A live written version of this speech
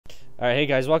Alright, hey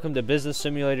guys, welcome to Business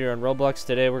Simulator on Roblox.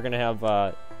 Today we're going to have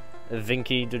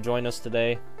Vinky to join us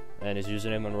today, and his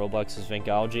username on Roblox is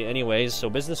Vinkology. Anyways, so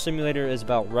Business Simulator is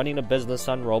about running a business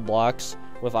on Roblox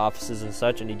with offices and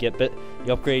such, and you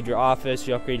upgrade your office,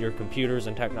 you upgrade your computers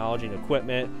and technology and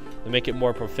equipment to make it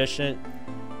more proficient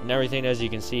and everything. As you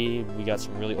can see, we got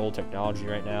some really old technology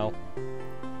right now.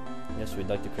 Yes, we'd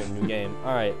like to create a new game.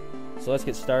 Alright, so let's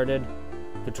get started.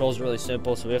 Control's really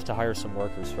simple, so we have to hire some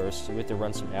workers first. So we have to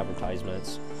run some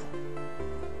advertisements.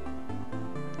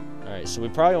 Alright, so we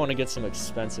probably want to get some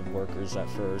expensive workers at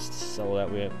first, so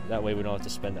that way we don't have to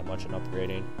spend that much on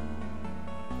upgrading.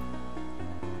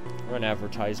 Run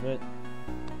advertisement.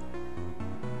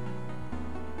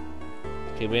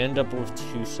 Okay, we end up with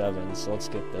 2 7s, so let's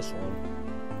get this one.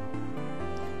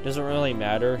 Doesn't really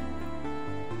matter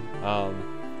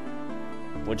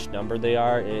which number they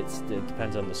are. It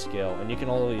depends on the skill, and you can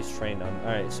always train them.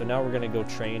 Alright, so now we're gonna go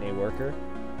train a worker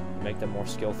and make them more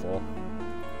skillful.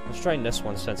 Let's train this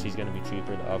one since he's gonna be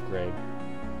cheaper to upgrade.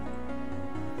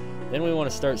 Then we want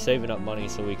to start saving up money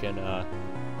so we can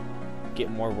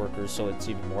get more workers so it's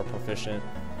even more proficient.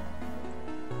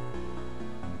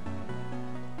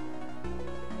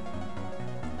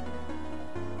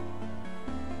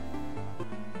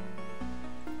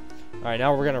 Alright,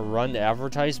 now we're gonna run the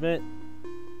advertisement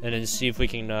and then see if we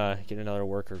can get another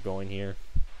worker going here.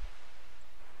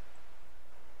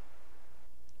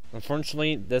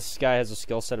 Unfortunately, this guy has a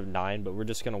skill set of 9, but we're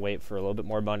just gonna wait for a little bit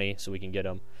more money so we can get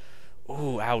him.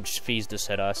 Ooh, ouch, fees just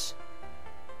hit us.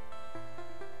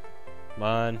 Come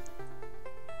on.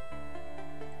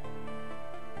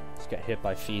 Just got hit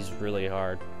by fees really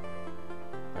hard.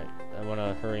 Alright, I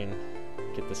wanna hurry and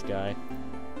get this guy.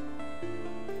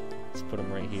 Let's put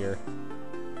him right here.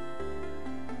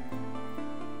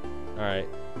 Alright,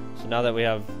 so now that we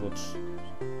have, whoops,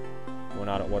 went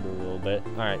out of order a little bit.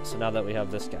 Alright, so now that we have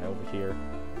this guy over here.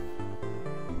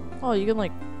 Oh, you can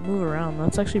like move around.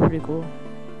 That's actually pretty cool.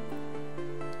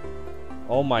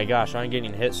 Oh my gosh, I'm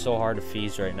getting hit so hard with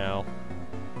fees right now.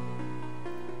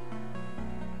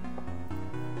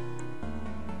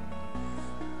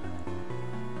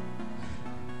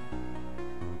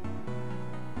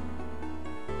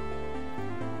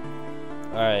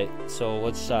 Alright, so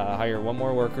let's hire one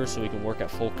more worker so we can work at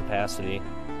full capacity,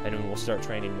 and then we'll start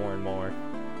training more and more.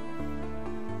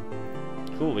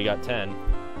 Cool, we got 10.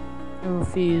 Oh,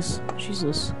 fees.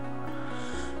 Jesus.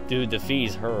 Dude, the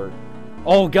fees hurt.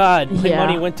 Oh god, my Yeah.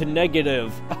 money went to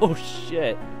negative. Oh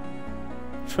shit.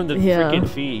 From the freaking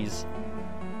fees.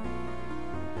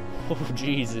 Oh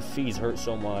jeez, the fees hurt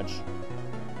so much.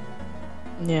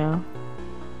 Yeah.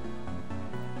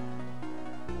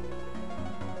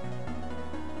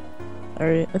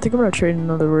 Alright, I think I'm gonna trade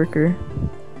another worker.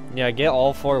 Yeah, get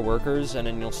all 4 workers, and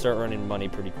then you'll start running money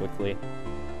pretty quickly.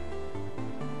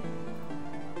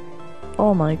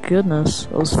 Oh my goodness.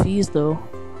 Those fees though.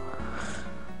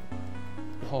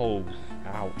 Oh,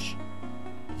 ouch.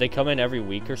 They come in every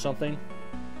week or something?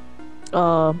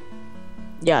 Yeah,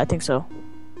 I think so.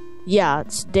 Yeah,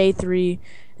 it's day 3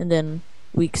 and then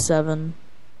week 7.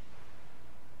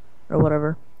 Or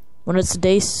whatever. When it's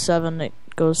day 7, it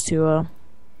goes to,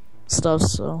 stuff,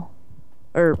 so.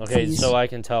 Or okay, fees. so I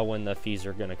can tell when the fees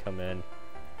are gonna come in.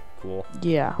 Cool.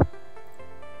 Yeah.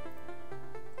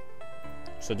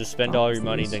 So just spend all your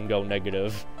money, then go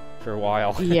negative for a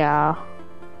while. Yeah.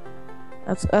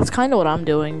 That's kind of what I'm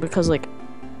doing, because like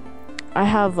I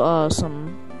have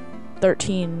some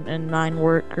 13 and 9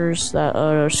 workers that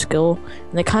are skill,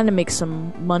 and they kind of make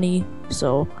some money,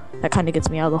 so that kind of gets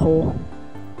me out of the hole,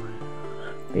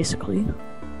 basically.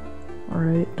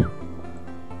 Alright,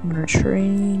 I'm gonna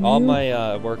train All you.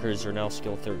 my workers are now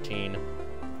skill 13.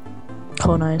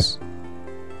 Oh, nice.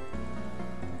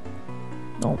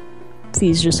 No,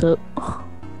 fees just hit.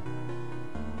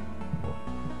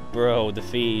 Bro, the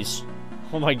fees.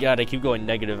 Oh my god, I keep going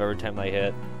negative every time I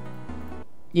hit.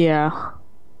 Yeah.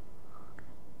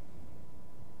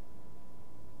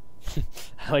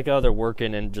 I like how they're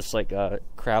working in just like a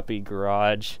crappy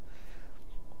garage.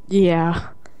 Yeah.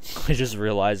 I just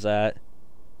realized that.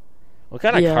 What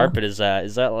kind of carpet is that?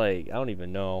 Is that like, I don't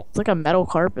even know. It's like a metal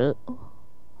carpet.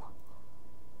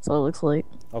 That's what it looks like.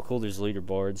 Oh cool, there's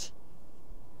leaderboards.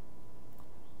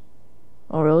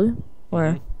 Oh, really?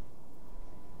 Where?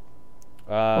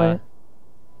 Wait.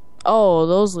 Oh,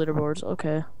 those leaderboards.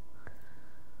 Okay.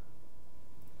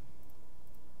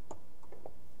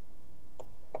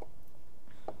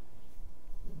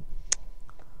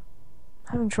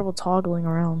 Having trouble toggling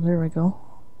around. There we go.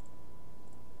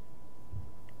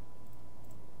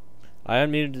 I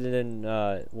unmuted and then,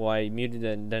 I muted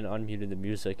and then unmuted the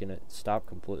music and it stopped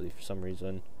completely for some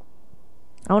reason.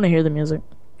 I want to hear the music.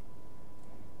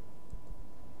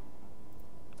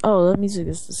 Oh, that music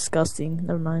is disgusting.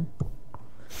 Never mind.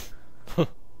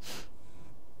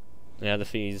 Yeah, the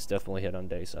fees definitely hit on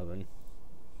day 7.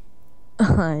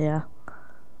 Yeah.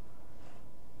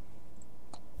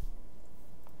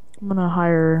 I'm gonna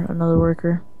hire another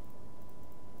worker.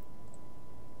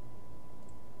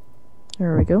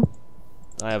 There we go.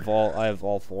 I have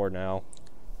all 4 now.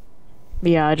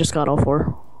 Yeah, I just got all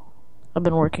 4. I've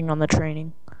been working on the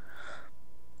training.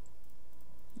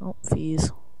 Oh,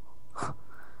 fees.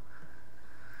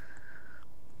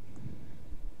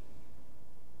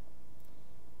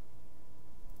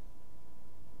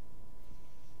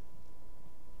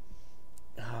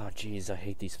 Oh, jeez, I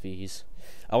hate these fees.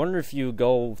 I wonder if you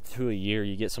go through a year,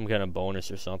 you get some kind of bonus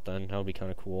or something. That would be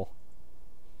kind of cool.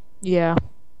 Yeah.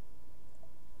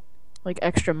 Like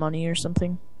extra money or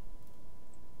something.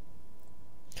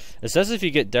 It says if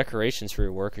you get decorations for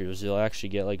your workers, you'll actually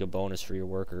get like a bonus for your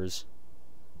workers.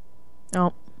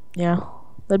 Oh, yeah.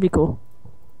 That'd be cool.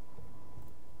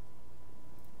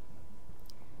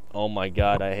 Oh my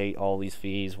god, I hate all these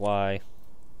fees. Why?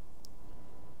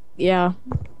 Yeah.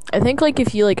 I think like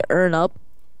if you like earn up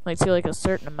like to like a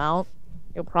certain amount,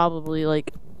 you'll probably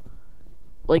like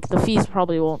the fees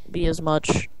probably won't be as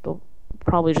much. They'll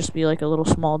probably just be like a little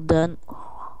small dent.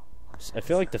 I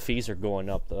feel like the fees are going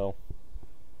up though.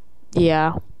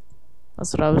 Yeah.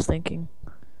 That's what I was thinking.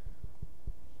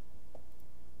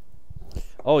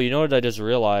 Oh, you know what I just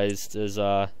realized is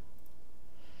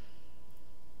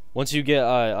once you get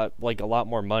like a lot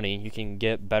more money, you can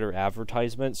get better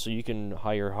advertisements, so you can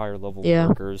hire higher level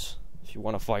workers if you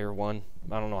want to fire one.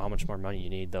 I don't know how much more money you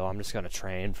need though. I'm just gonna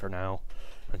train for now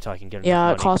until I can get enough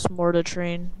money. It costs more to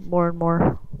train, more and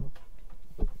more.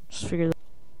 Just figure that.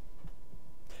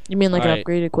 You mean like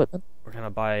upgrade equipment? We're gonna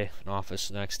buy an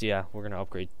office next. Yeah, we're gonna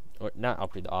upgrade, or not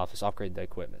upgrade the office, upgrade the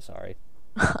equipment. Sorry.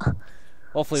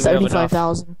 Hopefully we have enough.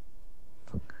 75,000.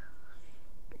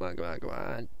 Come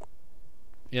on.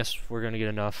 Yes, we're gonna get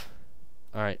enough.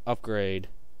 Alright, upgrade.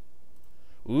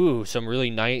 Ooh, some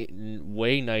really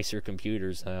way nicer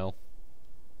computers now.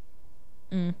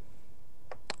 I'm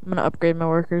gonna upgrade my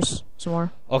workers some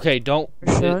more. Okay, don't.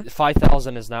 Sure.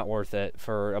 5,000 is not worth it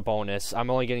for a bonus. I'm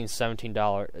only getting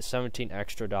 $17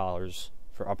 extra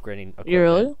for upgrading equipment. You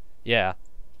really? Yeah.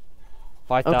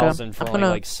 5,000 for only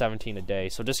like 17 a day.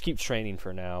 So just keep training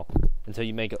for now until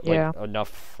you make like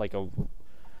enough, like a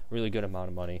really good amount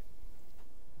of money.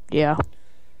 Yeah.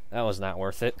 That was not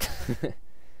worth it.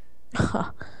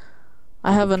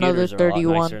 I have another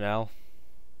 31. A lot nicer now.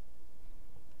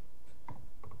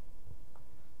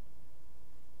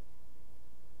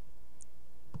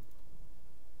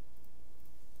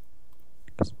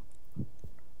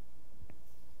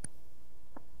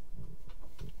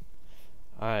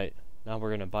 Alright, now we're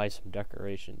gonna buy some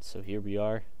decorations. So here we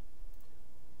are.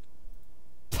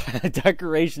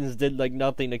 Decorations did like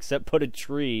nothing except put a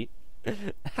tree.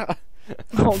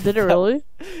 Oh, did it really?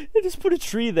 It just put a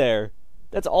tree there.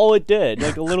 That's all it did.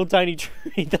 Like a little tiny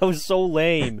tree. That was so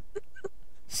lame.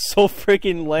 So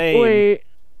freaking lame.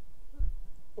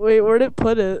 Wait, where'd it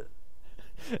put it?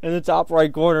 In the top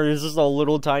right corner, there's just a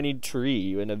little tiny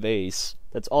tree in a vase.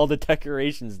 That's all the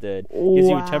decorations did. Gives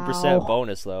you a 10%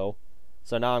 bonus though.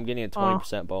 So now I'm getting a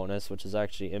 20% bonus, which is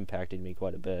actually impacting me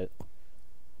quite a bit.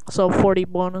 So 40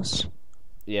 bonus?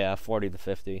 Yeah, 40 to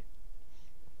 50.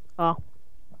 Oh.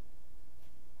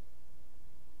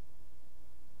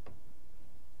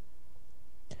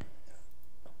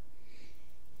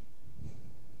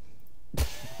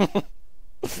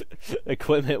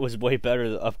 Equipment was way better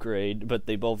to upgrade, but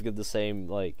they both give the same,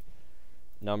 like,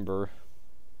 number.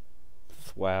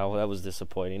 Wow, that was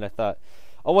disappointing. I thought...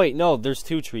 Oh, wait, no, there's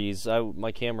 2 trees.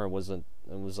 My camera wasn't...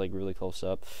 It was, like, really close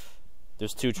up.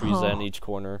 There's 2 trees in each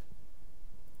corner.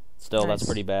 Still, that's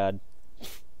pretty bad.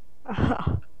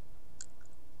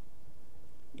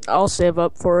 I'll save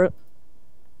up for it.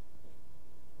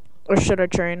 Or should I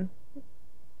train?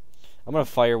 I'm gonna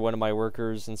fire one of my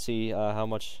workers and see how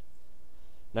much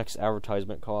next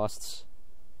advertisement costs.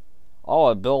 Oh,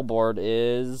 a billboard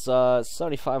is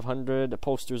 7,500.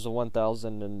 Posters of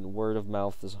 1,000, and word of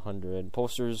mouth is 100.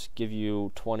 Posters give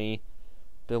you 20.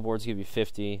 Billboards give you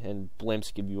 50, and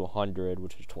blimps give you 100,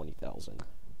 which is 20,000.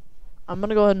 I'm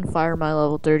gonna go ahead and fire my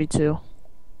level 32.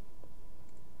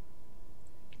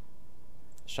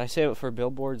 Should I save it for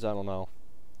billboards? I don't know.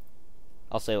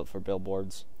 I'll save it for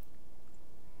billboards.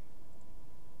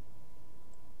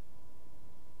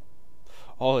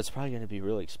 Oh, it's probably going to be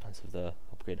really expensive to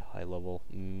upgrade to high level.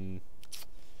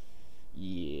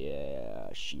 Yeah,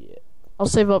 shit. I'll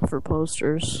save up for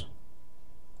posters.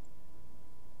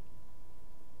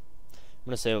 I'm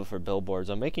going to save it for billboards.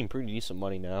 I'm making pretty decent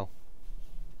money now.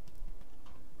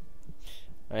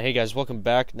 Hey guys, welcome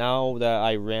back. Now that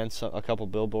I ran a couple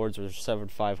billboards, it was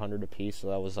 $7,500 a piece, so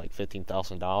that was like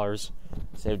 $15,000.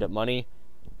 Saved up money.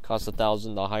 Cost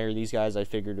 $1,000 to hire these guys. I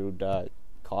figured it would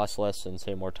cost less and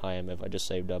save more time if I just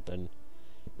saved up and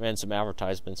ran some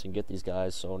advertisements and get these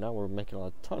guys. So now we're making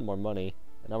a ton more money.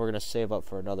 And now we're gonna save up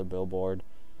for another billboard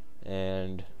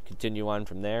and continue on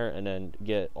from there, and then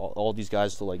get all these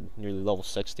guys to like nearly level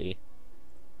 60,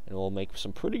 and we'll make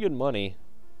some pretty good money.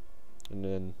 And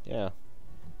then yeah.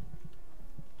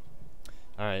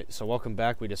 Alright, so welcome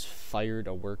back. We just fired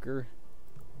a worker.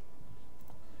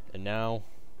 And now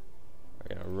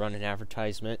we're going to run an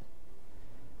advertisement.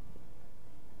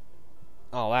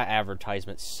 Oh, that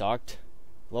advertisement sucked.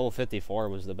 Level 54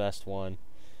 was the best one.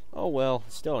 Oh well,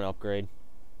 still an upgrade.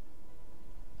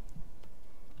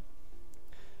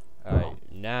 Alright,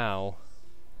 now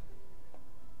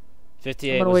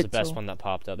 58 was the best one that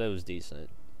popped up. It was decent.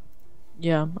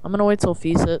 Yeah, I'm gonna wait till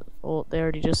Feast hit. Well, they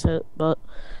already just hit, but...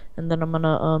 And then I'm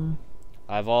gonna,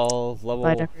 I have all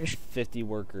level 50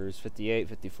 workers. 58,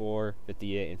 54,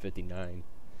 58, and 59.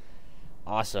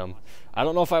 Awesome. I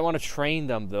don't know if I want to train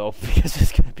them, though, because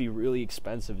it's gonna be really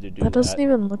expensive to do that. That doesn't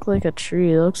even look like a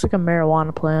tree. It looks like a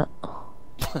marijuana plant.